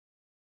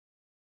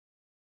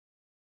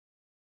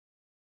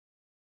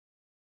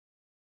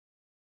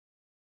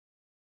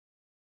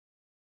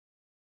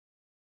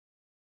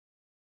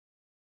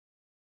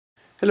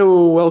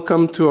Hello,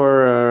 welcome to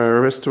our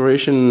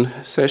restoration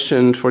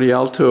session for the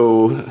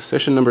Alto,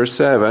 session number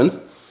 7.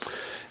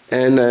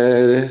 And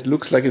it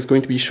looks like it's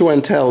going to be show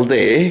and tell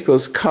day,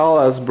 because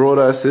Carl has brought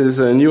us his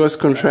newest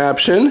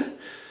contraption,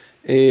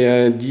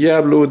 a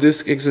Diablo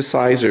disk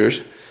exerciser.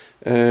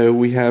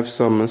 We have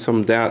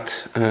some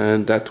doubt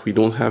that we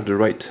don't have the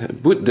right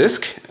boot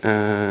disk,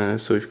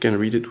 so if you can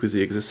read it with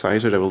the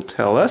exerciser, that will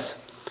tell us.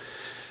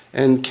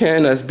 And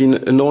Ken has been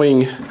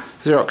annoying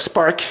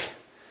Xerox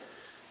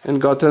and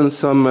gotten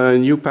some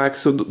new packs.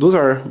 So those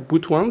are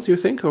boot ones, you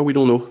think, or we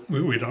don't know?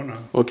 We don't know.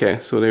 Okay,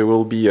 so they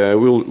will be.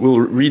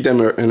 We'll read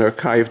them and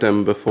archive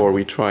them before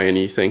we try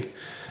anything.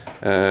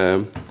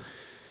 And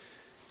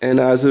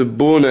as a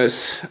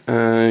bonus,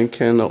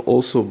 Ken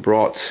also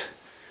brought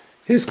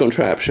his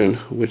contraption,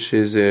 which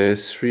is a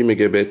 3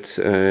 megabit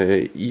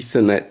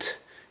Ethernet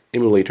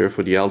emulator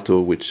for the Alto,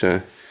 which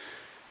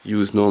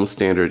use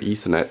non-standard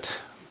Ethernet.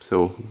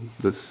 So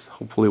this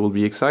hopefully will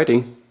be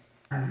exciting.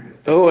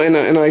 Oh,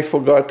 and I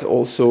forgot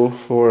also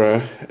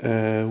for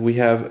we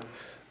have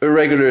a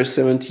regular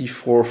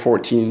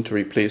 7414 to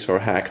replace our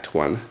hacked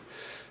one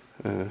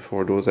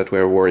for those that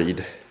were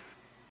worried.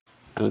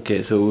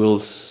 Okay, so we'll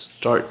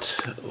start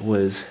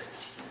with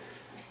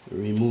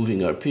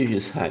removing our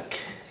previous hack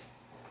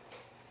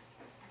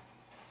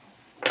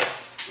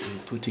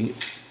and putting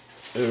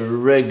a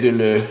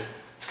regular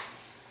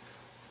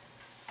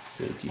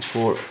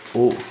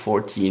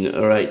 74014.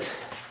 All right.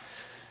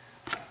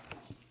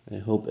 I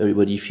hope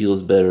everybody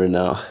feels better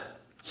now.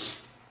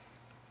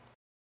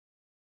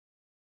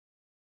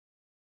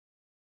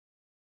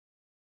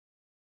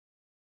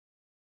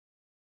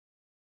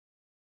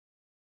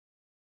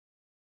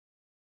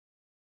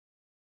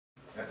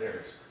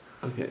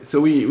 Okay,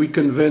 so we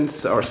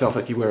convinced ourselves,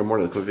 actually we were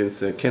more than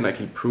convinced, Ken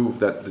actually proved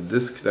that the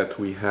disk that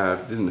we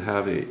have didn't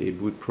have a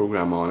boot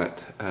program on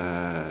it,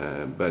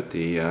 but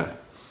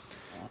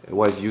it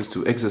was used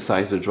to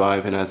exercise the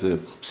drive and has a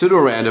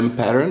pseudo-random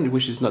pattern,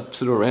 which is not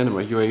pseudo-random,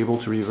 right? You're able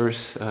to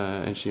reverse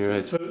engineer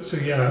it. So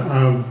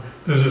yeah,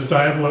 there's this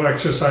Diablo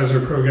exerciser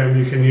program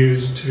you can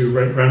use to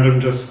write random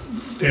disk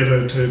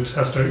data to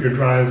test out your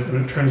drive,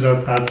 and it turns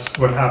out that's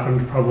what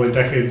happened probably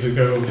decades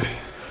ago.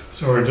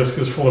 So our disk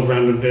is full of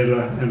random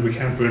data and we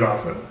can't boot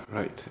off it.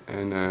 Right,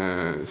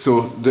 and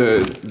so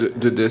the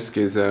disk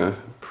is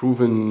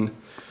proven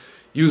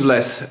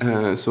useless,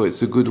 so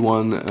it's a good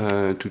one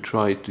to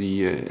try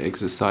the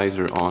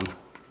exerciser on.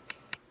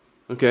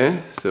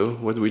 Okay, so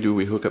what do?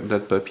 We hook up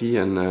that puppy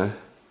and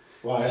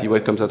see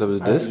what comes out of the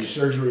disk. I have to do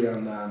surgery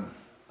on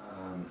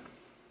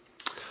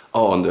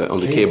on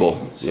the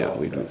cable. So yeah,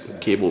 we do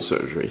cable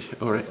surgery.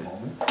 All right.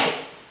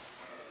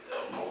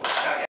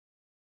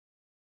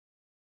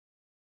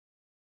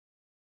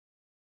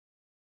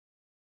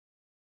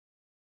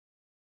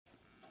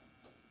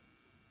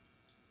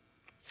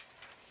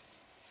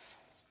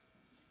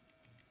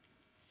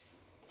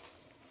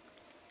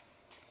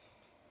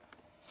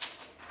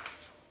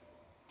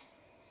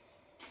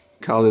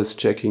 Carl is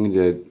checking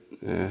the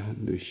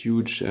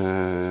huge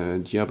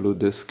Diablo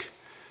disk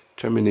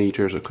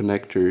terminators or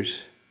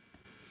connectors.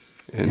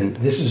 And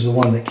this is the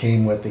one that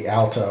came with the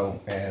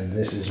Alto, and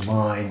this is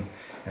mine,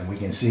 and we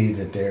can see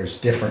that there's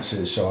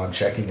differences, so I'm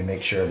checking to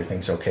make sure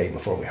everything's okay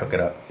before we hook it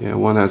up. Yeah,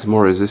 one has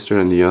more resistor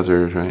than the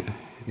other, right?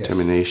 Yes.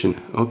 Termination.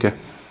 Okay.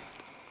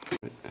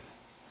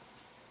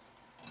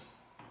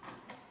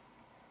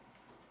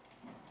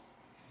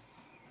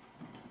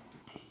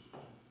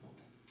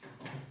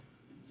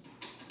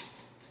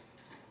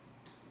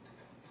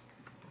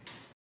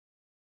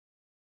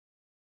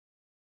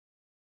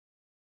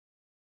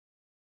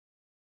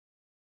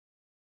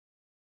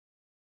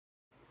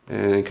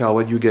 And Carl,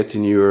 what do you get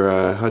in your,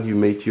 how do you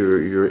make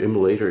your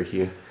emulator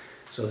here?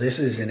 So this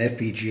is an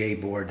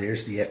FPGA board.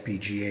 There's the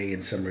FPGA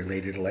and some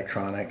related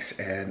electronics,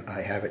 and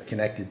I have it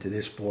connected to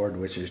this board,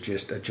 which is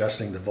just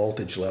adjusting the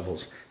voltage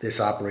levels.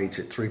 This operates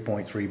at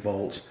 3.3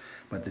 volts,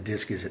 but the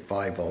disk is at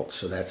 5 volts,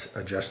 so that's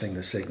adjusting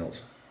the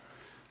signals.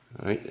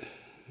 All right.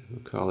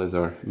 Carl is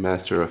our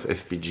master of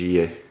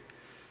FPGA.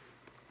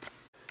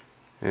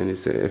 And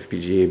this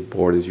FPGA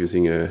board is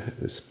using a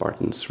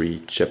Spartan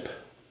 3 chip.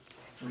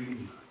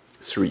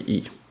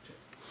 3E,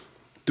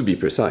 to be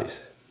precise.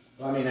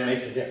 Well, I mean, that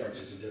makes a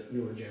difference. It's a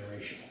newer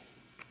generation.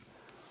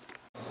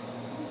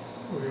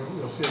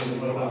 You'll see it in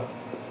the middle.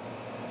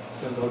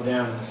 It'll go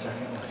down in a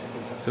second.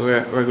 So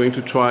we're going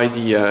to try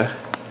the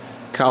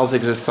Carl's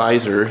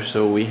exerciser.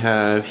 So we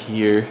have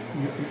here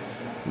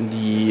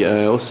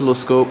the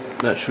oscilloscope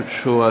that should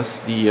show us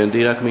the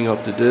data coming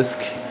off the disk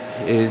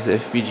is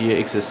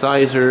FPGA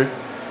exerciser.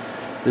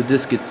 The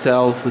disk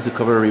itself with the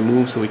cover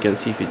removed so we can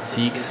see if it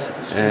seeks,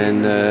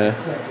 and the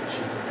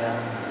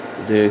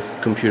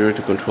computer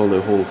to control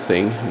the whole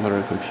thing,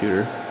 modern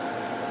computer.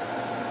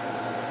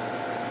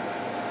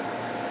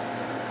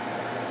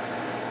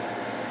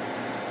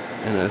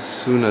 And as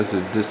soon as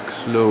the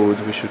disks load,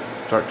 we should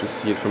start to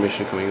see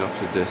information coming off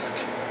the disk.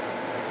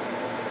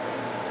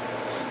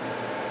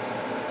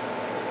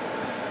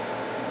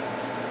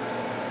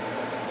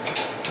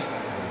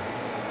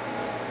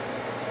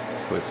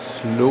 So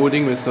it's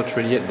loading, but it's not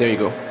ready yet. There you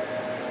go.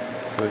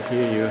 So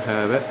here you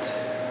have it,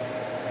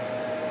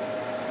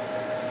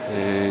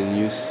 and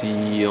you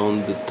see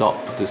on the top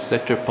the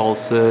sector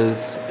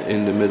pulses,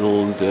 in the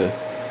middle the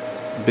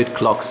bit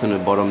clocks, and the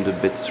bottom the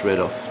bits read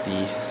of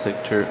the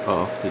sector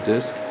of the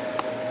disk.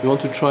 You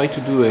want to try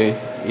to do a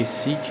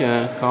seek,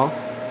 Carl?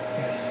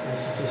 Yes,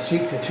 this is a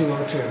seek to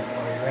 202. Are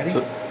you ready?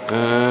 So,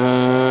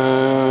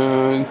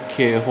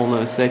 okay, hold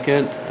on a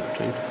second. I'm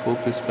trying to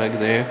focus back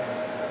there.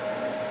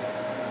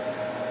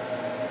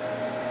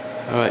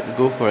 Alright,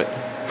 go for it.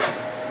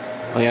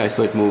 Oh yeah, I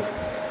saw it move.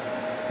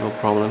 No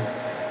problem.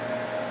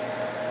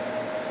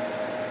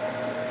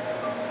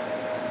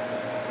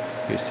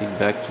 Here, seek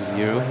back to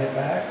 0. Bring it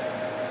back.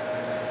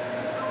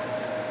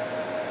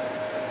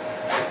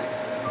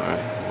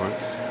 Alright,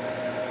 works.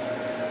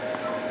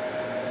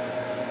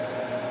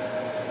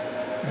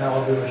 Now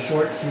I'll do a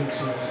short seek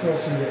so you'll still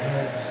see the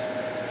heads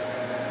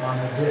on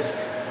the disk.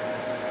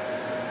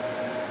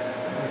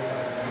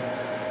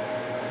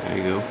 There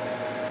you go.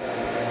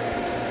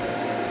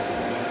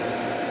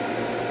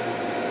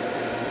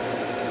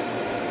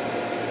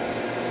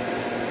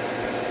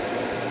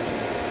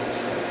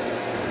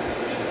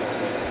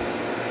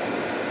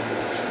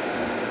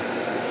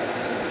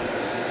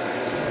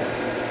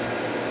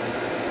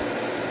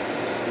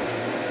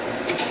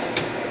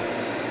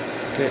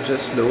 Okay,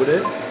 just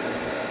loaded.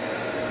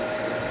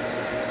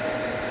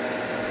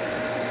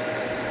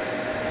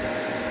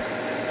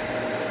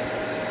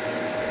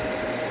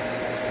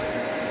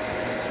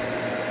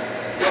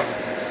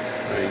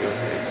 There you go.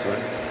 Okay, so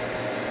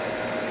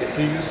if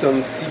you use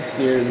some seeks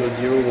near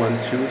 0, 1,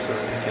 2, so you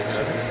can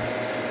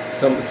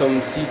have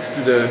some seeks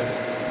to the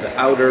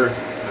outer. I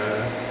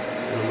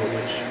don't know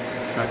which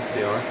tracks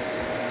they are.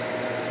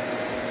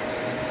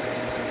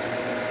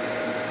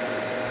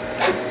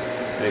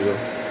 There you go.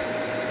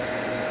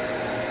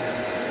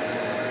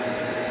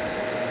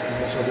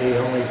 This will be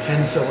only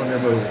 10-cylinder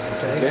move,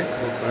 okay? Okay,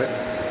 go for it.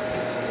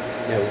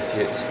 Yeah, we see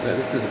it. Yeah,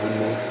 this is a good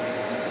move.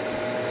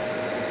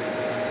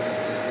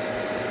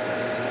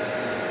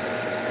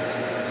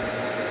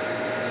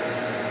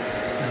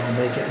 Now I'll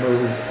make it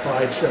move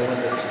 5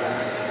 cylinders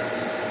back.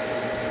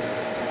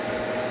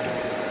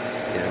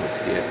 Yeah, we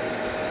see it.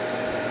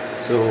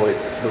 So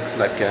it looks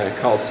like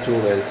Carl's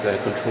tool is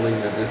controlling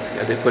the disk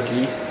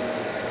adequately.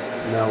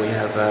 Now we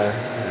have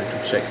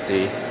to check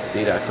the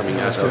data coming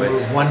Now out it's of going to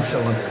it. move 1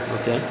 cylinder.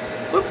 Okay.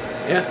 Whoop.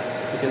 Yeah,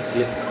 you can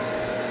see it.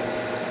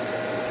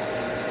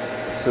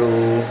 So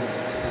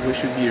we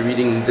should be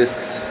reading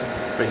disks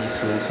pretty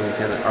soon, so we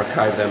can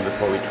archive them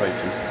before we try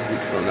to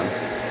boot from them.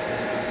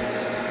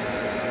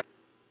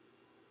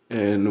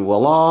 And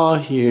voila,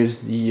 here's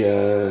the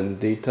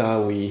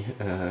data we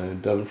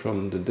done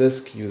from the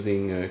disk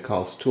using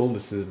Carl's tool.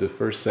 This is the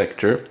first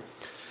sector.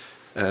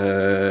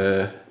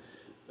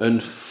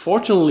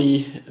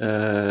 Unfortunately,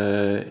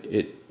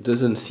 it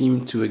doesn't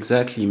seem to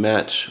exactly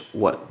match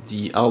what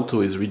the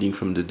Alto is reading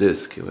from the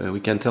disk.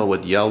 We can tell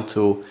what the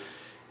Alto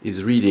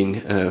is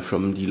reading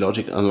from the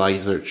logic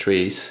analyzer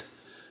trace.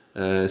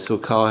 So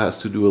Carl has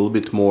to do a little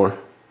bit more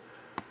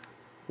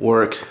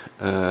work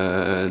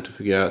to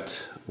figure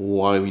out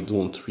why we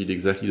don't read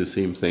exactly the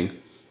same thing.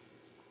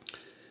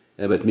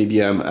 But maybe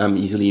I'm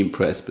easily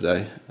impressed, but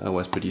I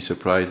was pretty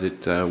surprised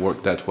it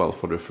worked that well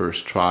for the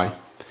first try.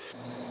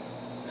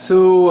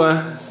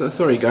 So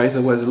sorry guys,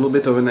 it was a little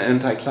bit of an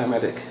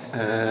anticlimactic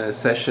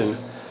session,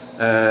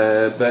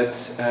 but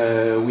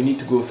we need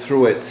to go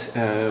through it.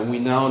 We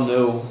now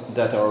know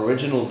that our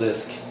original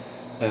disk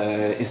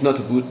is not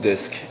a boot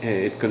disk.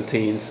 It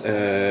contains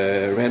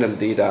random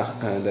data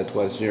that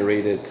was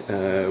generated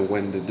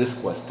when the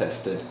disk was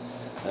tested,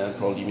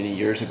 probably many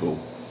years ago.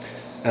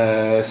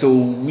 So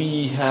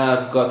we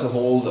have got a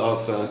hold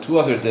of 2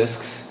 other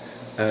disks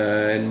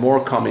and more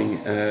coming,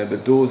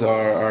 but those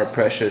are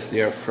precious.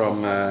 They are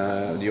from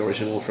the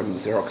original from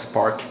Xerox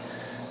Park.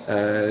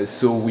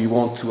 So we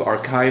want to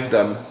archive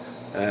them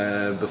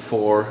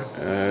before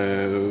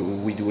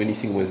we do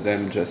anything with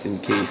them, just in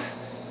case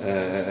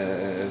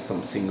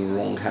something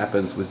wrong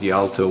happens with the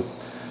Alto.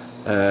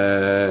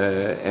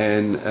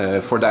 And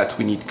for that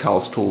we need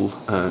Carl's tool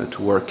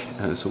to work,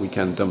 so we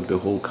can dump the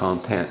whole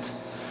content.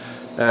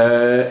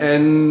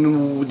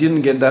 And we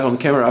didn't get that on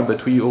camera,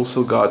 but we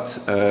also got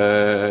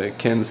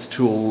Ken's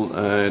tool,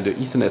 the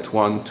Ethernet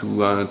one,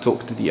 to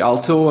talk to the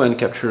Alto and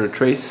capture a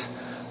trace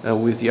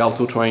with the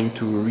Alto trying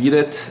to read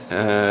it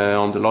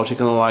on the logic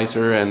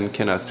analyzer, and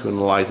Ken has to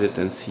analyze it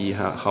and see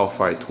how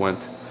far it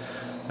went.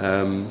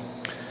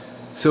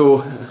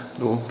 So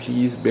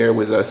please bear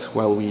with us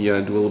while we do a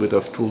little bit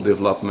of tool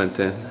development,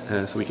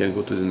 so we can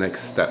go to the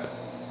next step.